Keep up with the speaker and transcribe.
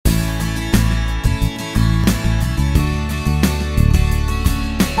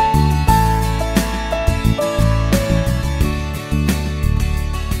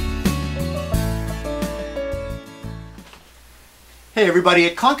Hey everybody,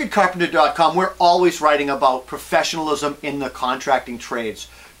 at ConcordCarpenter.com we're always writing about professionalism in the contracting trades,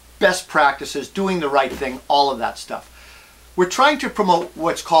 best practices, doing the right thing, all of that stuff. We're trying to promote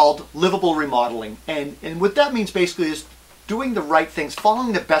what's called livable remodeling, and what that means basically is doing the right things,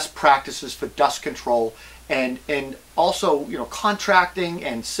 following the best practices for dust control, and also, you know, contracting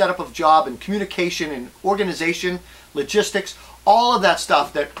and setup of job and communication and organization, logistics, all of that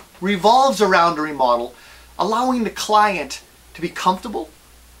stuff that revolves around a remodel, allowing the client to be comfortable,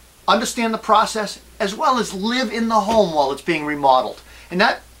 understand the process, as well as live in the home while it's being remodeled. And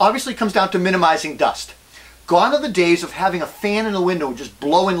that obviously comes down to minimizing dust. Gone are the days of having a fan in the window just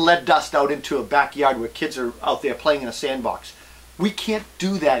blowing lead dust out into a backyard where kids are out there playing in a sandbox. We can't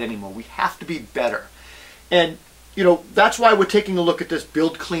do that anymore. We have to be better. And you know, that's why we're taking a look at this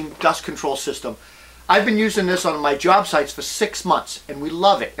BuildClean dust control system. I've been using this on my job sites for 6 months and we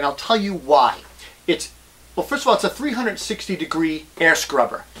love it, and I'll tell you why. Well, first of all, it's a 360-degree air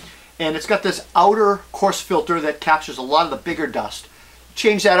scrubber, and it's got this outer coarse filter that captures a lot of the bigger dust.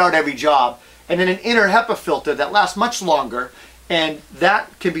 Change that out every job, and then an inner HEPA filter that lasts much longer, and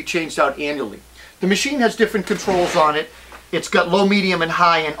that can be changed out annually. The machine has different controls on it. It's got low, medium, and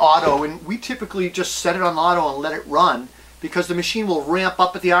high and auto, and we typically just set it on auto and let it run because the machine will ramp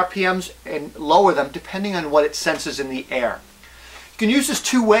up at the RPMs and lower them depending on what it senses in the air. You can use this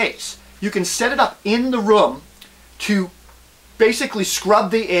two ways. You can set it up in the room to basically scrub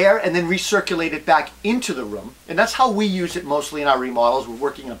the air and then recirculate it back into the room. And that's how we use it mostly in our remodels. We're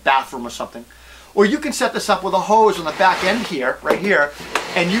working in a bathroom or something. Or you can set this up with a hose on the back end here, right here,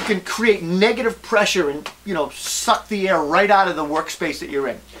 and you can create negative pressure and, you know, suck the air right out of the workspace that you're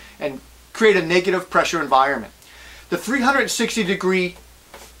in and create a negative pressure environment. The 360-degree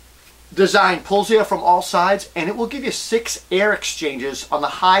design pulls air from all sides, and it will give you 6 air exchanges on the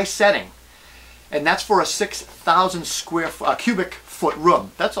high setting, and that's for a 6,000 cubic foot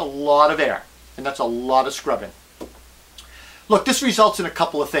room. That's a lot of air, and that's a lot of scrubbing. Look, this results in a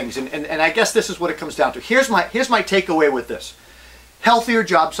couple of things, and I guess this is what it comes down to. Here's my takeaway with this: healthier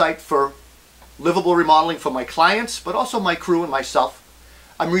job site for livable remodeling for my clients, but also my crew and myself.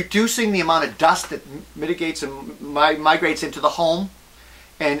 I'm reducing the amount of dust that mitigates and migrates into the home.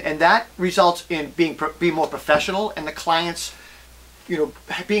 And that results in being more professional, and the clients, you know,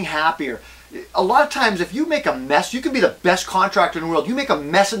 being happier. A lot of times, if you make a mess, you can be the best contractor in the world. You make a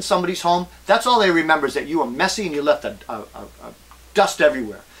mess in somebody's home, that's all they remember, is that you were messy and you left a dust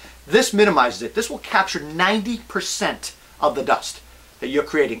everywhere. This minimizes it. This will capture 90% of the dust that you're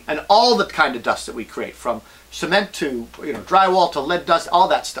creating, and all the kind of dust that we create, from cement to, you know, drywall to lead dust, all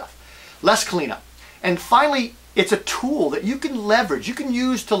that stuff. Less cleanup. And finally, it's a tool that you can leverage. You can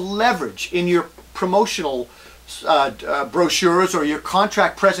use to leverage in your promotional brochures or your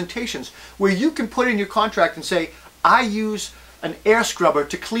contract presentations, where you can put in your contract and say, I use an air scrubber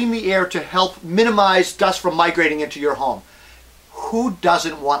to clean the air to help minimize dust from migrating into your home. Who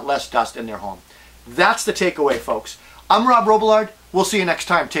doesn't want less dust in their home? That's the takeaway, folks. I'm Rob Robillard. We'll see you next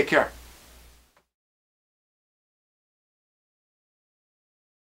time. Take care.